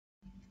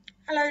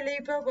Hello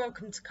Libra,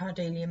 welcome to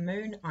Cardelian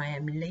Moon. I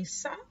am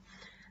Lisa.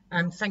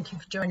 Thank you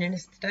for joining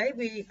us today.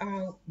 We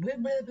are will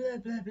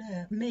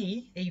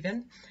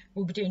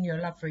be doing your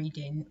love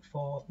reading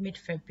for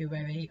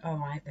mid-February. All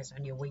right, there's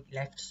only a week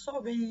left,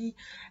 sorry,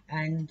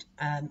 and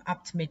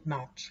up to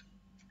mid-March.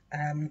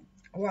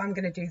 What I'm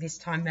going to do this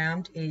time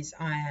round is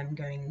I am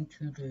going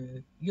to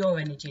do your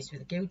energies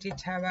with the Gilded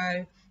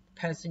Tarot, the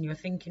person you're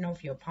thinking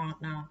of, your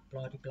partner,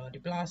 blah blah blah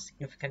blah,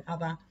 significant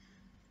other,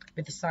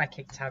 with the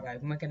Psychic Tarot,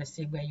 and we're going to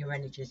see where your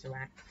energies are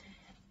at.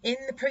 In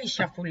the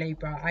pre-shuffle,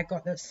 Libra, I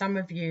got that some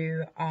of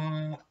you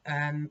are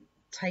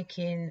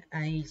taking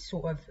a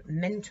sort of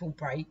mental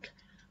break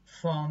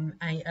from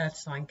a earth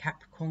sign,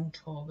 Capricorn,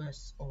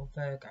 Taurus or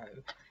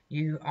Virgo.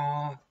 You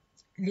are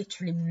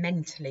literally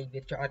mentally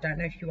withdrawn. I don't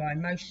know if you are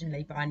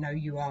emotionally, but I know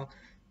you are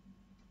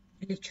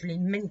literally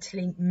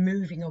mentally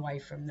moving away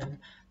from them.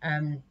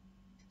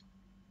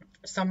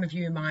 Some of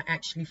you might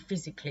actually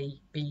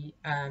physically be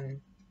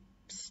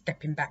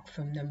stepping back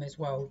from them as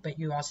well, but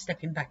you are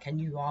stepping back and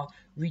you are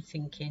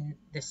rethinking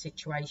the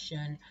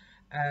situation.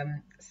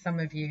 Some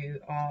of you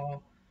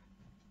are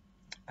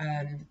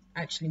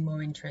actually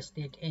more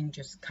interested in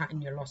just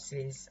cutting your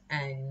losses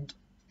and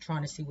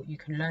trying to see what you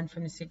can learn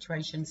from the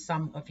situation.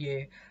 Some of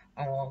you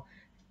are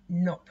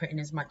not putting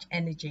as much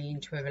energy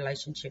into a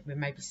relationship with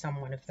maybe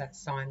someone of that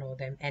sign or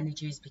them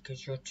energies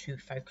because you're too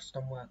focused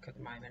on work at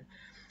the moment.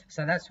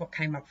 So that's what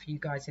came up for you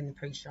guys in the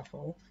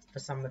pre-shuffle for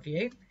some of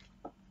you.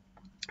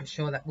 I'm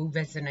sure that will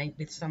resonate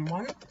with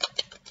someone.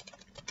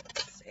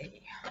 Let's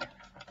see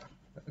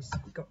what else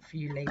we got for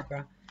you,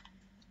 Libra.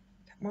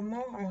 One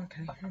more? Oh,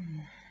 okay, one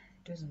more.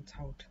 Doesn't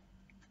told.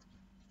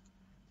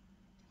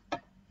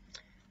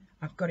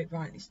 I've got it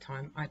right this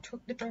time. I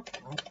took the dog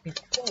out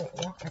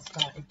before I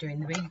started doing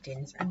the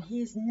readings, and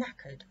he is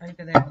knackered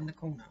over there in the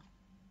corner.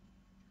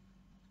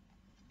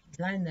 He's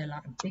laying there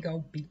like a big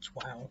old beach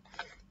whale.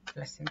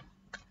 Bless him.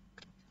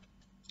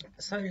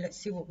 So let's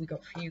see what we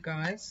got for you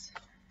guys.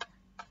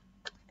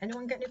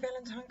 Anyone get any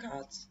Valentine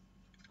cards?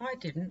 I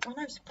didn't. I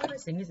know,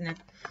 surprising, isn't it?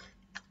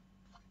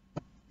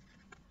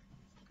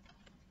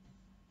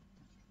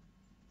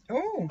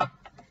 Oh.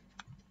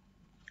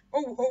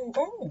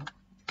 Oh.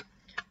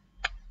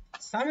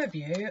 Some of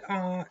you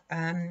are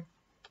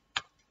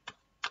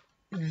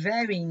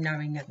very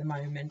knowing at the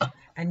moment,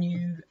 and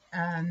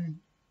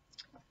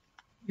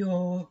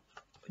you're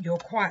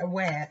quite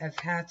aware of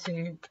how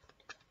to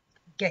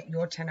get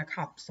your Ten of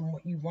Cups and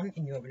what you want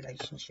in your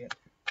relationship.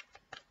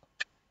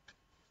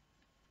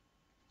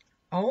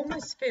 I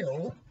almost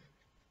feel,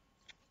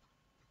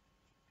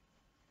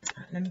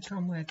 let me try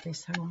and word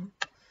this, hang on.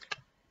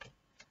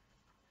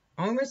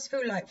 I almost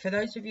feel like for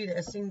those of you that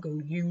are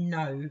single, you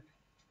know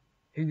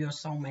who your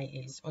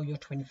soulmate is, or your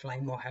twin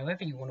flame, or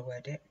however you want to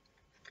word it.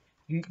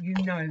 You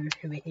know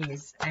who it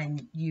is,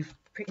 and you've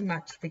pretty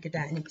much figured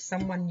out, and it's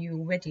someone you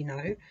already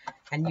know,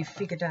 and you've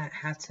figured out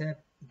how to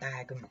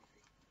bag them.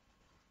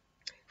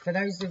 For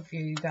those of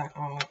you that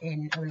are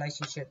in a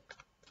relationship,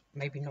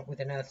 maybe not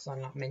with an earth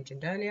sign like I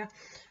mentioned earlier,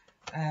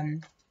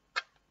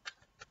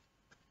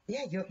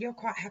 yeah, you're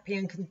quite happy,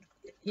 and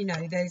you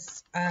know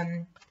there's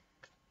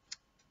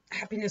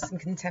happiness and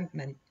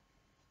contentment.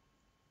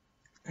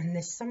 And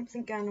there's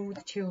something going on with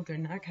the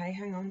children. Okay,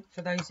 hang on.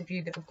 For those of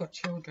you that have got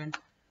children,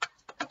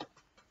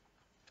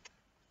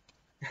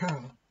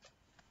 oh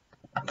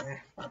yeah,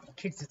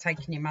 kids are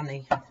taking your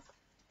money.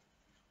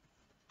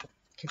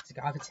 Kids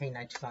have a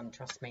teenage son,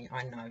 trust me,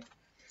 I know.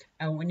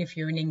 Oh, and if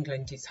you're in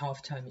England, it's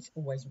half term. It's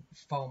always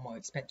far more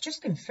expensive.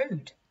 Just in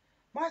food.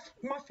 My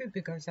food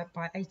bill goes up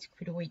by 80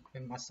 quid a week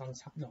when my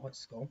son's not at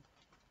school.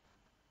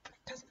 It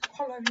doesn't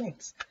follow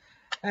legs.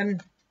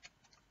 But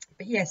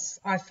yes,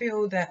 I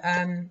feel that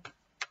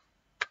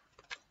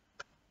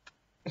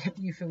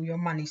you feel your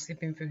money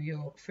slipping through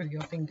your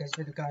fingers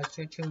with regards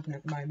to your children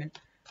at the moment.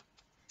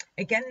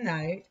 Again,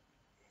 though,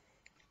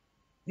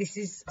 this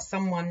is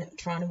someone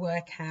trying to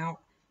work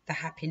out the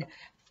happiness.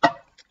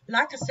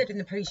 Like I said in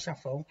the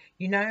pre-shuffle,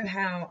 you know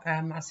how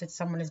I said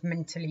someone is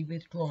mentally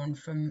withdrawn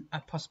from a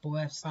possible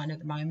earth sign at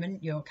the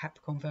moment. You're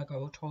Capricorn, Virgo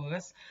or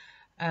Taurus.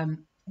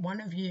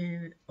 One of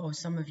you or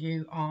some of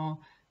you are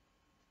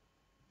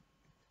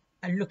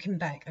looking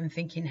back and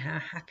thinking how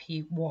happy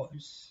it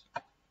was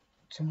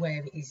to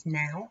where it is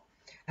now.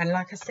 And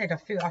like I said, I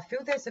feel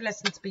there's a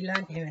lesson to be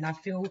learned here, and I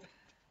feel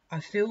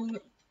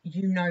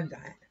you know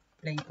that,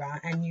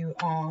 Libra, and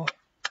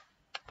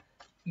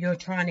you're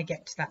trying to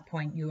get to that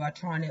point. You are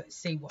trying to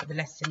see what the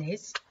lesson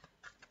is.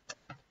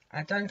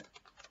 I don't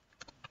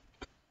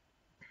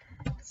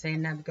see.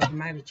 Now we've got a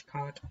marriage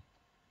card,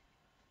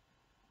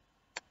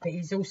 but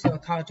it's also a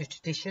card of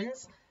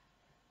traditions.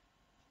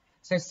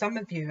 So some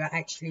of you are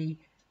actually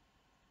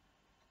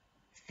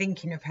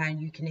thinking of how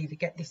you can either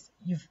get this.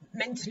 You've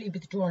mentally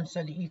withdrawn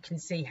so that you can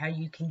see how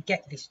you can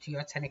get this to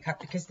your Ten of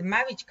Cups, because the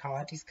marriage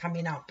card is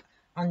coming up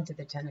under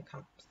the Ten of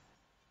Cups.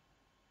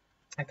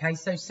 Okay,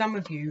 so some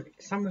of you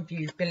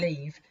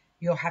believe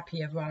your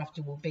happy ever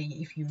after will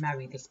be if you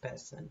marry this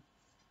person.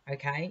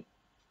 Okay,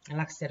 and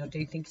like I said, I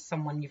do think it's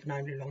someone you've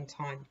known a long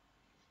time.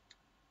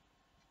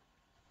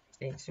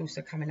 It's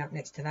also coming up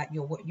next to that.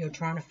 You're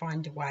trying to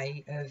find a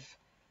way of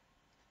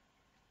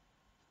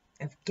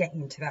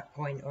getting to that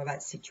point or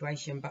that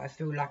situation, but I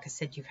feel like I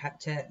said you've had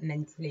to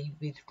mentally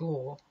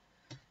withdraw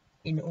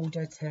in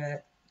order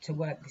to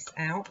work this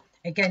out.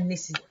 Again,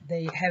 this is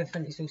the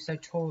Hierophant is also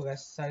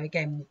Taurus, so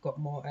again we've got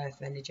more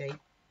earth energy.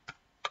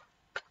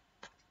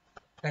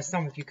 Though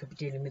some of you could be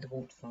dealing with a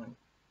water sign,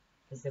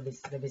 because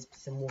there is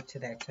some water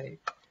there too.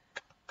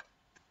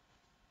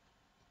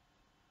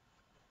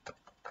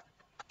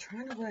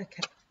 Trying to work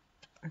out.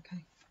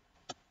 Okay.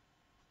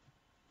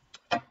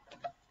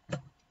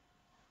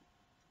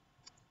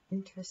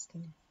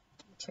 Interesting.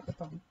 Check the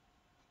bottom.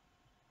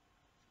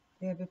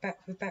 Yeah, we're back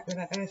with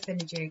that earth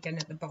energy again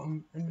at the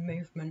bottom and the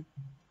movement.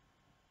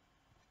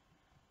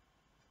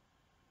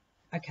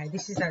 Okay,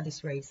 this is how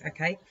this reads.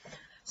 Okay,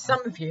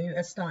 some of you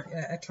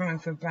are trying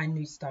for a brand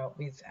new start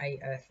with a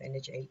earth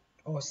energy,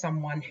 or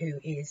someone who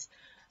is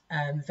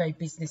very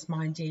business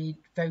minded,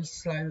 very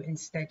slow and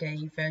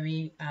steady,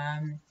 very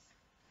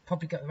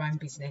probably got their own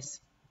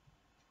business,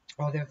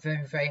 or they're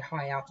very, very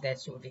high up there,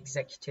 sort of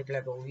executive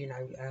level, you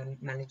know,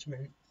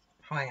 management,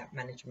 high up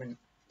management,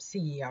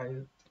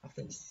 CEO, I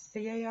think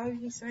CEO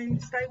you say in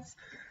the States.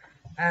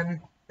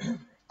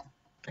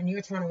 And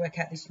you're trying to work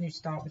out this new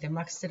start with them.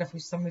 Like I said, I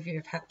feel some of you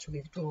have had to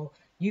withdraw.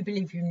 You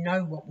believe you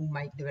know what will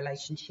make the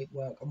relationship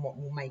work and what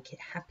will make it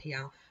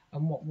happier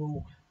and what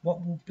will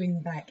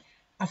bring back.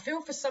 I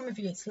feel for some of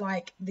you it's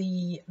like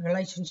the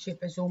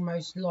relationship has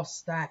almost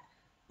lost that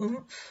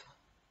oomph.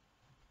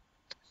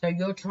 So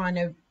you're trying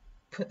to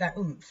put that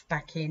oomph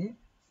back in.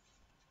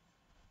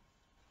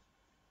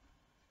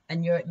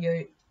 And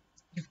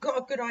you've got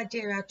a good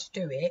idea how to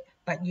do it,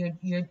 but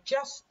you're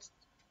just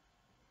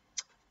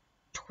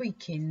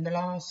tweaking the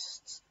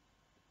last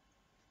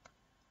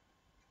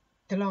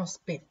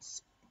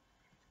bits.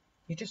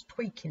 You're just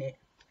tweaking it,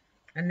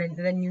 and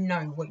then you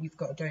know what you've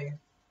got to do.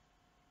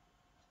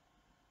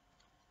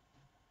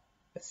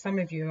 But some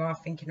of you are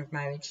thinking of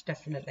marriage,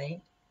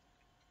 definitely,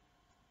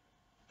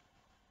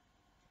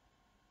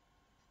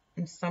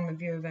 and some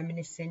of you are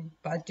reminiscing.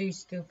 But I do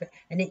still feel,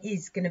 and it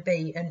is going to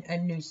be a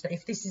new start.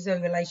 If this is a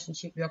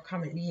relationship you're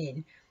currently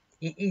in,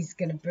 it is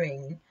going to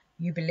bring,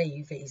 you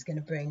believe it is going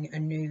to bring a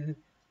new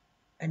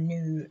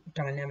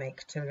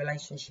dynamic to a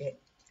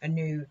relationship, a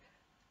new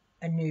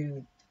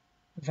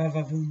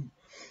va-va-voom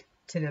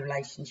to the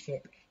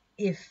relationship.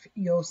 If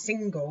you're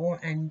single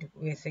and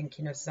we're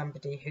thinking of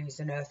somebody who's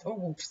an earth or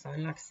water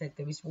sign, like I said,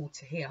 there is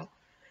water here,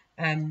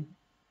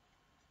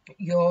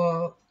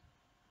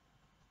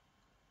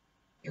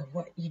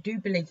 you do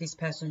believe this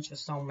person's your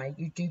soulmate.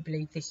 You do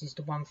believe this is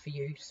the one for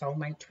you,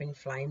 soulmate, twin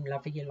flame,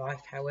 love of your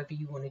life, however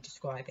you want to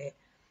describe it.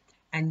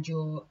 And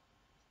you're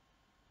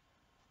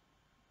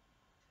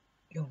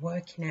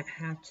working out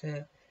how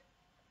to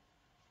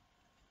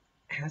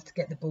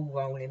get the ball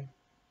rolling.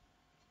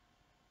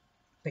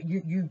 But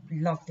you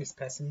love this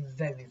person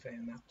very,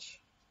 very much.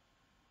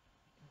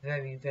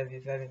 Very, very,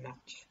 very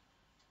much.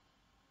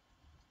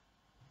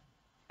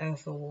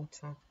 Earth or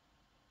water.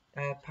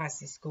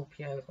 Pisces,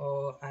 Scorpio,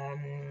 or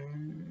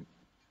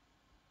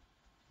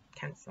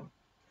Cancer.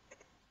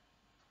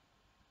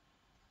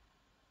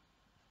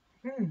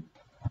 You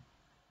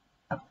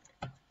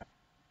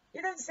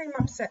don't seem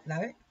upset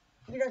though.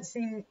 You don't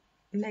seem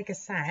mega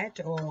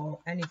sad or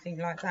anything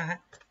like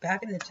that. But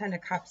having the Ten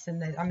of Cups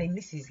and I mean,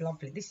 this is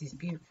lovely. This is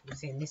beautiful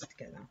seeing this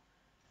together,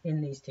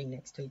 in these two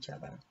next to each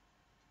other.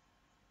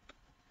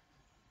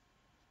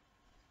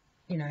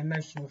 You know,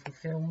 emotional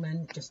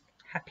fulfillment, just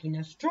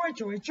happiness, joy,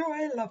 joy,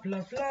 joy, love,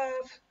 love,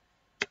 love.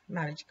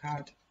 Marriage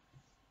card.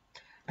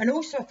 And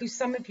also, I feel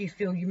some of you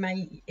feel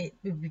it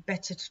would be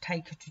better to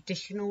take a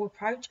traditional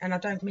approach, and I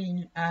don't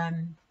mean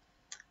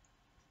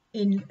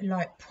in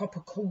like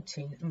proper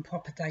courting and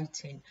proper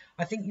dating.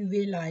 I think you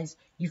realise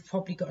you've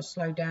probably got to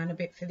slow down a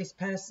bit for this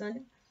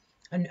person,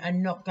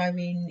 and not go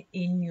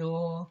in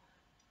your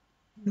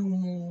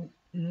normal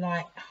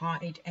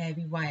light-hearted,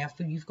 airy way. I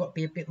feel you've got to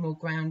be a bit more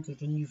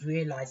grounded, and you've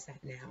realised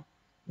that now.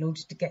 In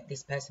order to get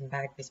this person,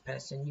 bag this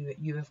person,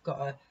 you have got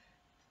to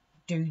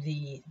do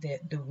the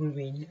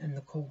wooing and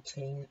the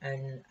courting,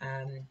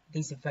 and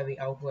these are very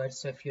old words,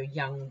 so if you're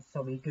young,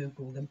 sorry,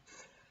 Google them.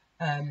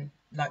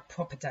 Like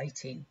proper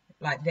dating,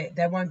 like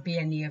there won't be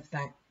any of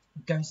that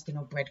ghosting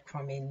or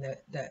breadcrumbing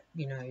that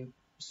you know,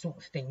 sort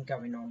of thing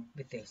going on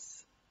with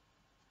this.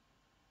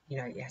 You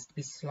know, it has to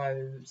be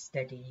slow,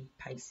 steady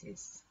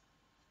paces,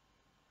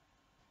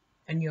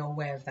 and you're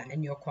aware of that,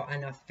 and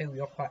I feel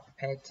you're quite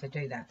prepared to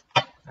do that.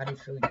 I do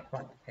feel you're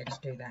quite prepared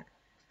to do that.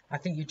 I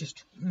think you're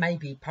just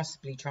maybe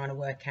possibly trying to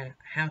work out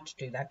how to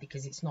do that,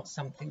 because it's not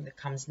something that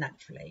comes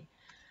naturally.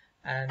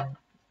 I'm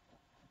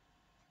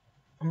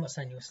not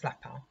saying you'll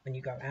slap her when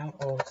you go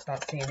out or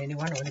start seeing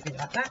anyone or anything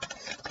like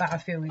that, but I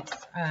feel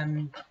it's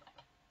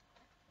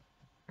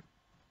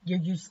you're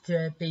used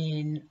to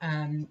being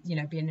you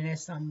know, being an air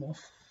sign more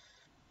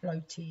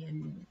floaty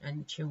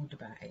and chilled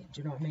about it.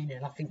 Do you know what I mean?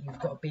 And I think you've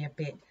got to be a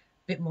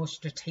bit more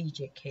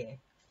strategic here,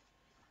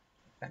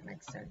 if that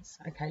makes sense.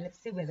 Okay, let's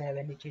see where their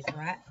energies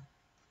are at.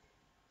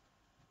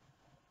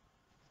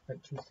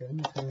 spoke too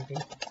soon.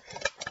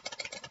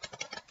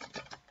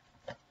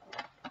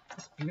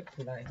 It's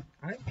beautiful though.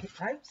 I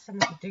hope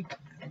someone could do that.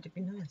 It'd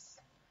be nice.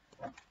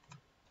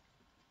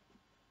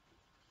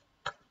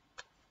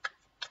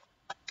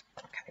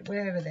 Okay,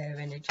 where are their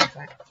energies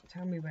at?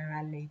 Tell me where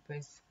our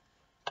Libra's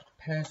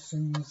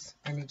person's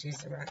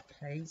energies are at,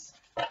 please.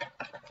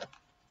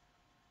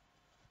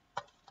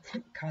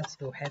 Cards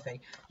feel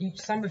heavy.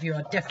 Some of you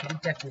are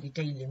definitely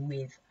dealing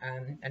with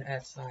an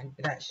earth sign,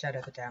 without a shadow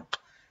of a doubt.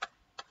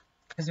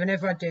 Because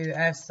whenever I do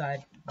earth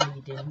side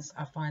readings,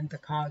 I find the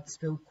cards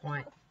feel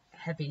quite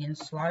heavy and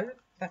slow,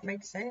 if that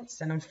makes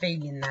sense. And I'm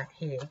feeling that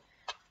here.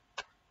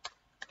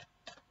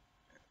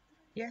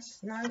 Yes,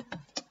 no.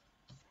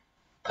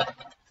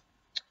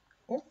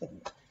 Oh,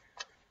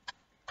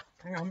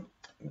 hang on,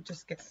 let me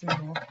just get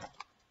some more.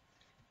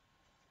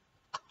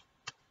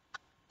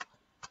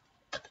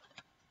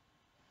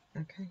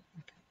 Okay.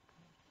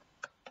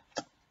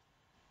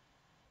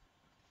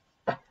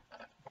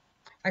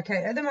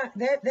 Okay, at the moment,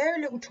 they're a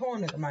little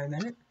torn at the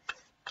moment.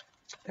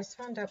 Let's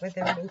find out where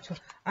they're a little torn.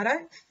 I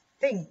don't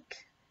think...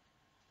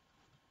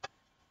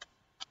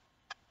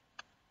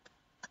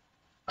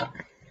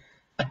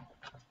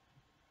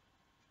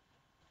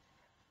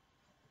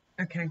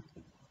 Okay.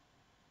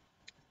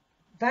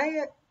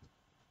 They...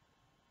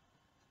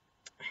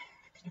 How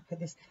can I put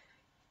this?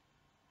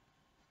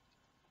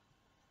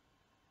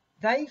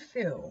 They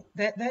feel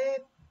that they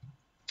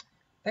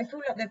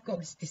feel like they've got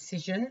this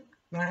decision,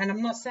 right? And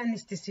I'm not saying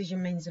this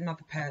decision means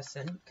another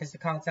person, because the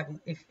cards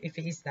haven't, if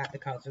it is that, the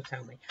cards will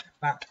tell me.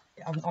 But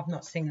I've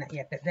not seen that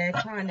yet. But they're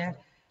trying to,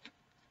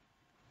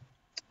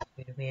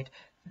 it's weird.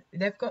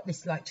 They've got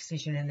this like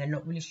decision, and they're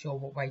not really sure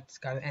what way to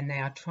go. And they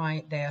are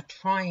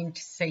trying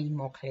to see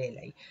more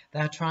clearly.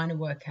 They are trying to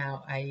work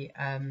out a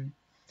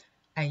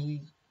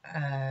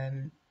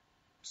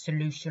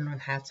solution on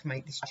how to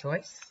make this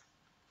choice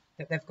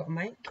that they've got to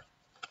make.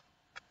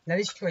 Now,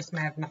 this choice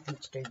may have nothing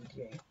to do with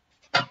you,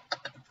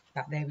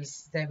 but there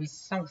is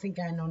something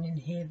going on in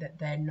here that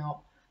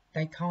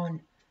they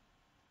can't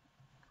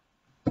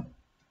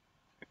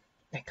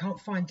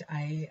find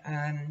a,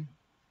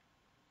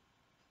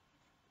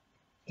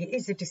 it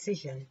is a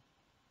decision,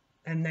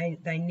 and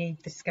they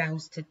need the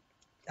scales to,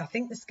 I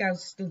think the scales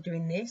are still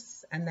doing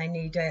this, and they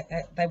need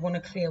they want a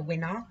clear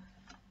winner,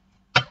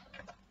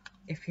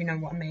 if you know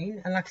what I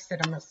mean. And like I said,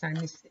 I'm not saying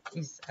this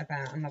is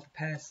about another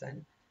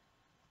person,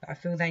 but I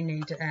feel they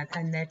need,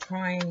 and they're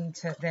trying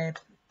to, they've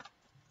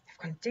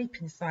gone deep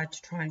inside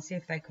to try and see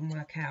if they can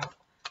work out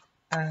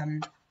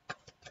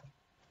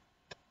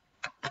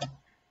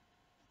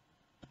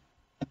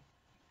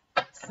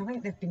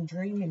something they've been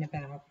dreaming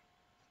about.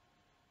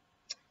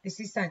 This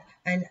is that,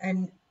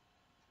 and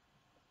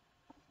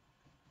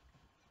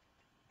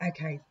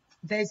okay,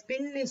 there's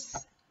been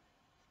this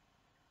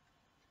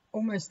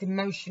almost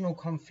emotional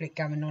conflict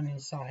going on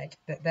inside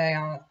that they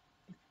are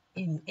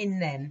in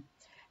them,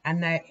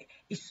 and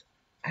it's,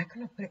 how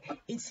can I put it?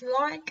 It's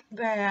like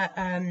they're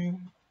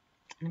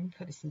let me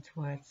put this into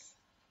words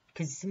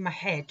because it's in my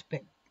head,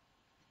 but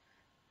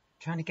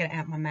trying to get it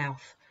out of my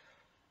mouth.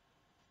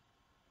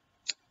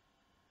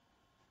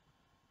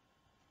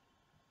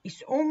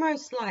 It's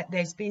almost like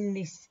there's been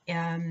this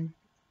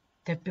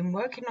they've been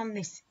working on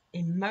this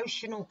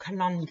emotional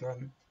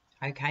conundrum.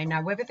 Okay,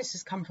 now whether this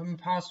has come from a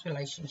past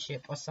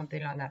relationship or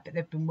something like that, but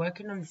they've been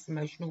working on this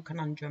emotional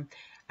conundrum,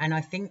 and I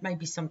think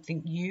maybe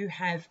something you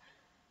have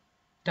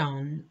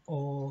done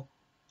or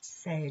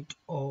said,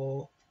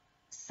 or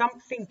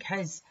something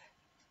has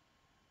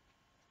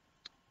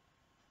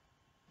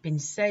been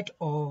said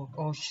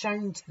or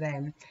shown to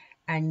them,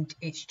 and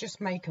it's just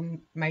made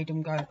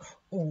them go,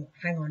 oh,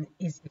 hang on,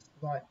 is this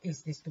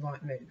the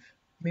right move?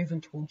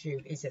 Moving towards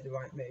you, is it the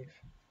right move?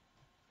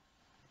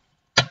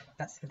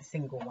 That's for the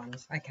single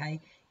ones. Okay,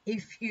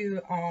 if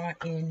you are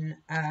in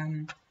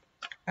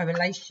a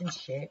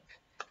relationship,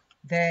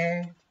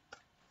 they're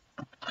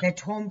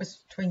torn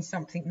between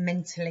something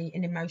mentally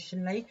and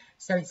emotionally.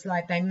 So it's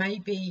like they may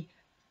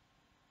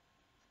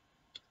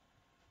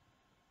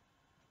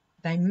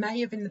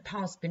have in the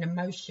past been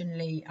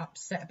emotionally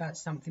upset about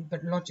something,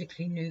 but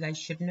logically knew they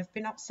shouldn't have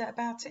been upset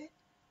about it.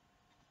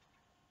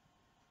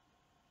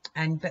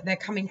 But they're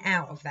coming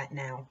out of that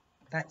now.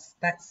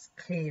 That's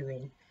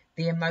clearing.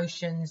 The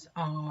emotions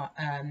are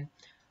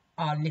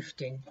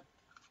lifting.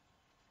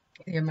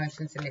 The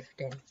emotions are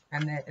lifting,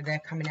 and they're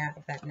coming out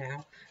of that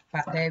now.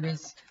 But there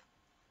is,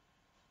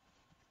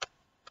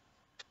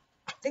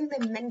 I think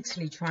they're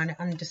mentally trying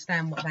to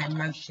understand what they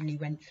emotionally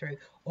went through,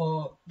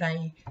 or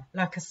they,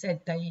 like I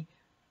said,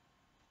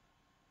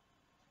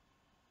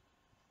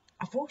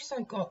 I've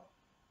also got,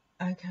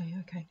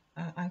 okay,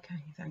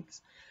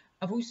 thanks.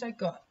 I've also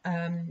got,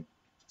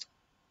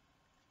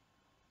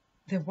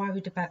 they're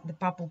worried about the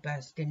bubble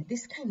bursting.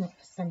 This came up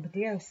for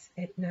somebody else.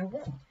 Now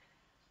what?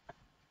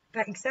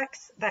 That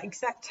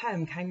exact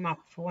term came up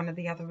for one of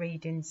the other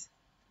readings.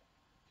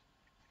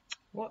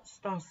 What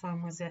star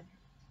sign was it?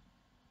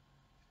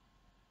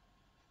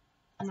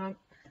 No,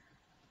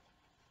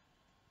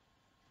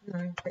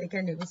 but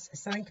again, it was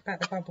something about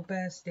the bubble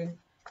bursting.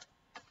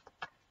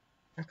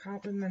 I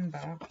can't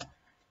remember.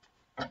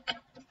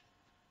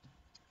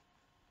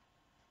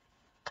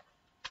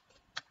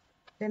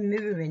 They're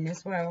mirroring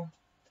as well.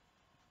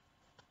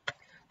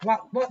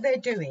 What they're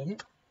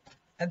doing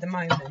at the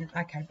moment,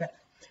 okay, but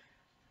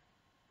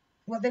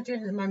what they're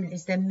doing at the moment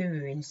is they're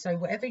mirroring. So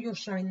whatever you're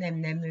showing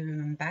them, they're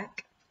mirroring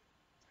back,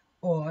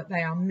 or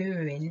they are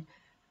mirroring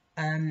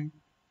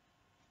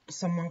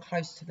someone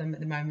close to them at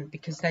the moment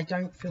because they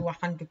don't feel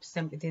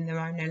 100% within their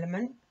own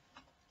element.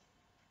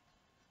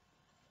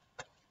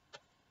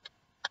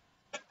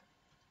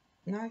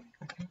 No?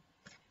 Okay.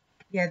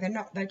 Yeah,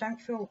 they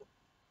don't feel,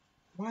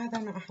 why are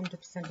they not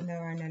 100% in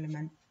their own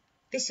element?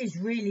 This is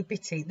really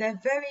bitty. They're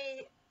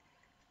very,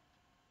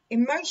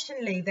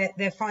 emotionally,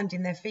 they're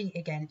finding their feet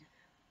again.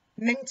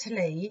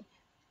 Mentally,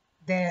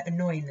 they're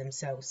annoying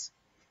themselves.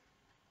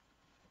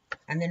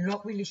 And they're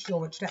not really sure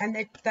what to do.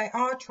 And they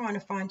are trying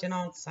to find an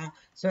answer.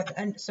 So at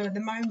the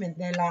moment,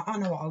 they're like, I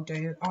know what I'll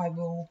do.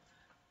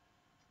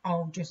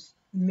 I'll just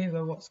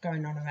mirror what's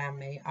going on around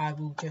me. I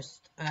will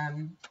just,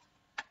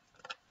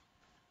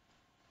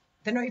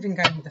 they're not even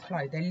going with the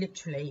flow. They're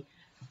literally,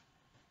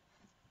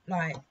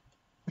 like,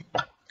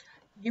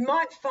 you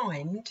might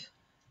find,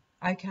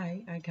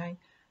 okay,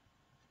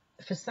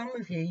 for some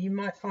of you, you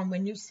might find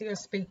when you see or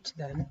speak to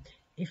them,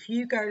 if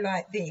you go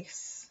like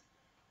this,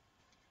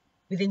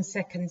 within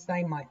seconds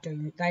they might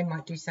do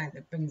something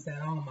that brings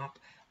their arm up,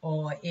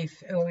 or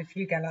if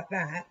you go like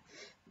that,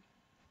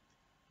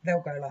 they'll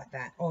go like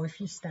that. Or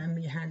if you stand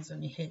with your hands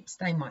on your hips,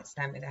 they might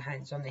stand with their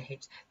hands on their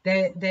hips.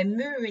 They're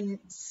mirroring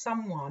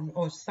someone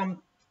or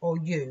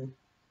you.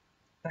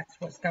 That's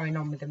what's going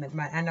on with them at the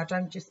moment. And I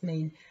don't just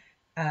mean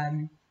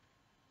okay.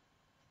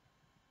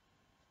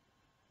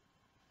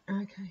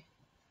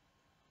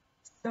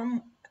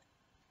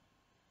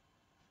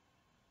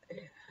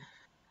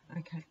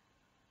 Okay.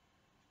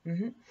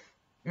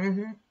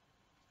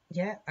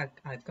 Yeah, I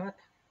got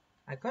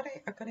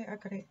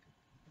it.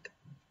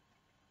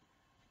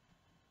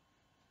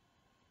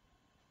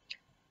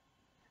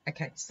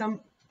 Okay,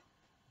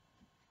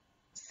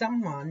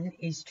 someone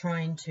is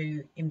trying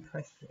to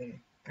impress you,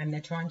 and they're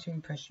trying to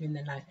impress you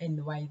in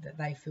the way that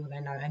they feel they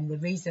know. And the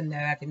reason they're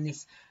having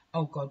this,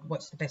 oh God,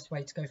 what's the best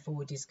way to go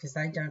forward, is because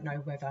they don't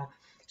know whether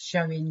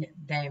showing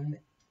them,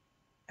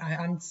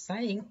 I'm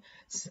saying,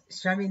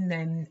 showing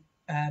them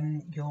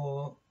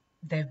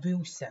their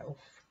real self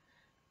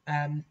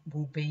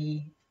will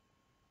be,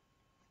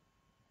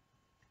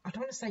 I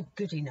don't want to say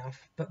good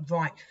enough, but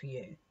right for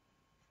you.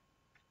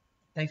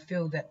 They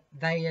feel that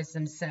they as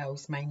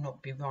themselves may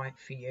not be right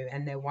for you,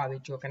 and they're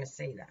worried you're going to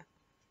see that.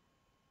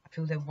 I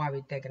feel they're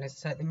worried they're going to,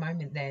 so at the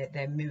moment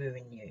they're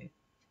mirroring you.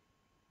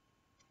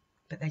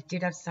 But they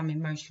did have some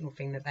emotional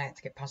thing that they had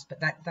to get past, but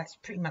that's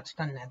pretty much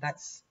done now.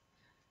 That's,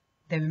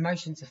 their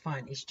emotions are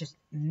fine. It's just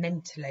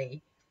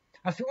mentally,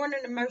 I feel on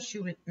an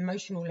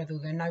emotional level,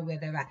 they know where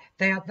they're at.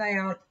 They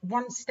are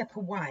one step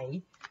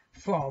away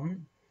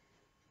from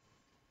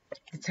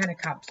the 10 of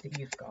Cups that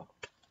you've got.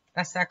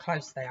 That's how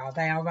close they are.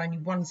 They are only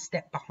one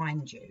step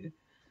behind you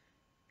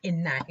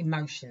in that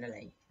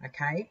emotionally,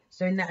 okay?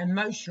 So in that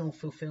emotional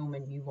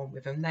fulfillment you want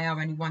with them, they are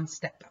only one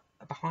step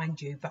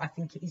behind you. But I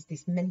think it is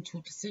this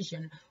mental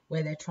decision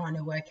where they're trying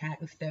to work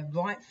out if they're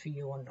right for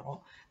you or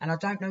not. And I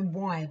don't know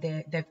why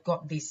they've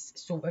got this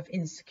sort of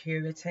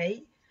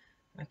insecurity.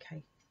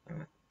 Okay, all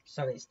right.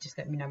 Sorry, it's just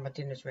letting me know my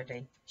dinner's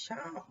ready. Shut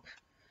up.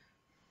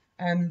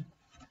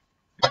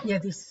 Yeah,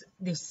 this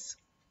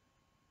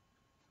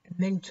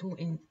mental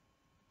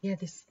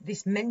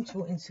this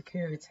mental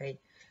insecurity.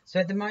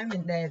 So at the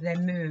moment they're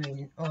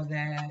mirroring, or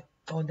they're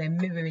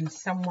mirroring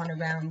someone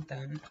around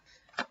them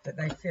that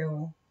they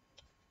feel,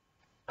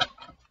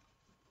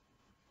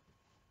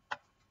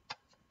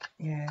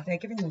 yeah, they're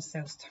giving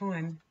themselves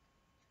time.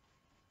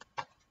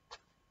 They're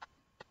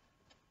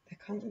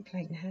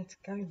contemplating how to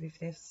go with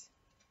this.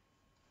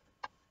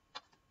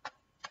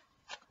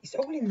 It's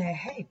all in their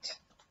head.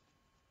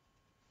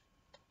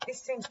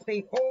 This seems to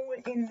be all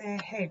in their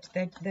head.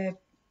 They're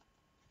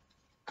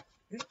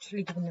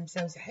literally giving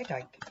themselves a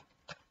headache.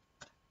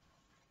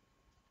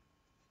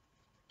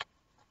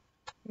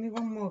 Give me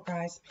one more,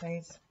 guys,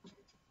 please.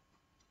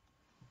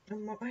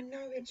 One more. I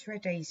know it's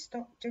ready.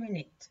 Stop doing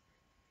it.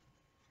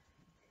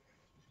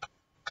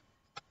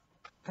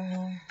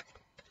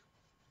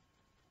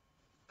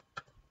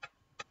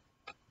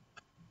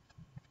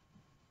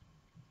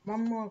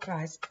 One more,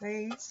 guys,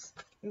 please.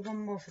 Do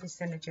one more for this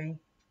energy.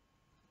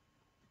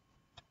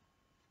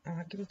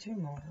 Give me two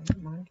more. I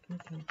don't mind. Give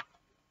me two.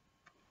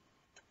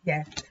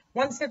 Yeah.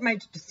 Once they've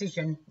made a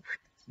decision,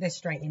 they're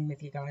straight in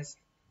with you guys.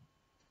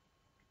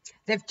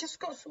 They've just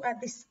got to sort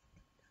out this.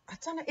 I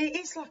don't know. It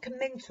is like a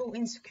mental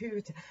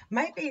insecurity.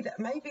 Maybe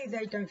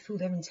they don't feel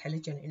they're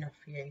intelligent enough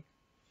for you.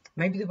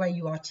 Maybe the way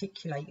you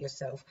articulate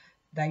yourself,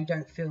 they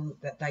don't feel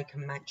that they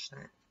can match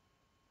that.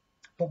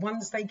 But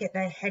once they get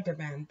their head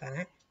around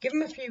that, give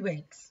them a few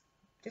weeks.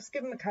 Just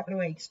give them a couple of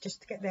weeks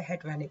just to get their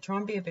head around it. Try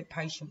and be a bit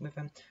patient with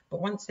them.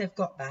 But once they've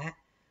got that,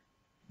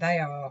 they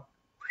are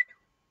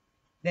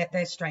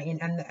They're straight in,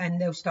 and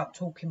they'll start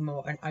talking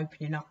more and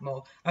opening up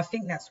more. I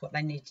think that's what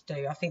they need to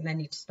do. I think they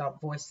need to start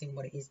voicing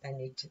what it is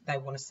they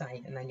want to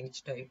say and they need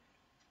to do.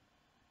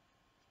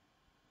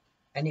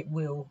 And it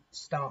will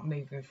start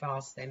moving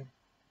fast then,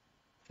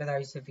 for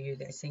those of you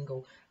that are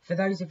single. For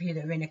those of you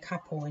that are in a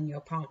couple and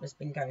your partner's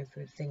been going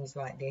through things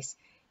like this,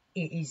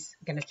 it is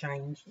going to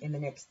change in the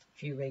next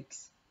few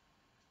weeks.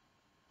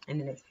 In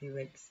the next few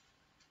weeks,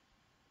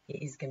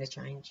 it is going to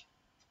change.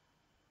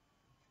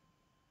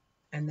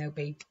 And they'll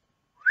be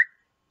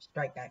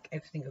straight back.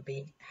 Everything will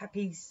be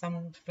happy,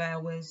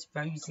 sunflowers,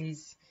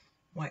 roses,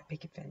 white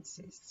picket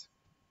fences.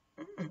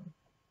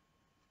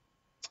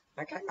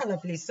 Okay, my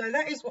lovelies, so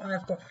that is what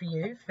I've got for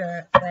you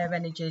for their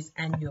energies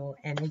and your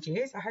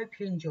energies. I hope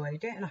you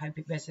enjoyed it and I hope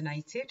it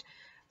resonated.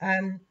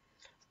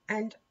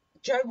 And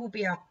Joe will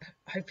be up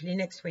hopefully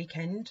next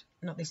weekend,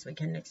 not this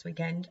weekend, next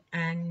weekend,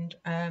 and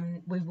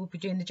we will be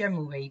doing the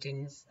general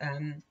readings.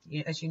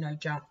 As you know,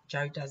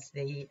 Joe does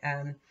the,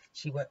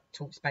 she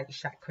talks about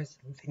your chakras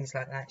and things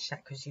like that,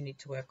 chakras you need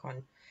to work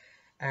on.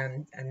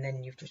 And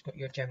then you've just got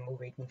your general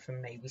reading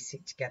from me. We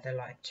sit together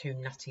like two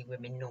nutty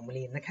women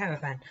normally in the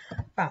caravan,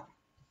 but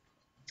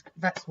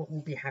that's what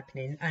will be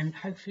happening, and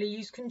hopefully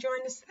you can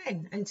join us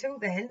then. Until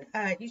then,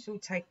 you all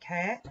take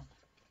care.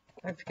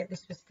 Don't forget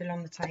this was still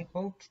on the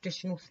table.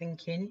 Traditional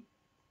thinking,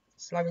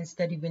 slow and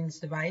steady wins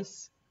the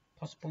race.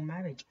 Possible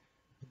marriage.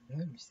 Who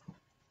knows?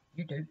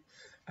 You do.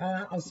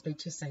 I'll speak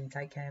to you soon.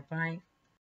 Take care. Bye.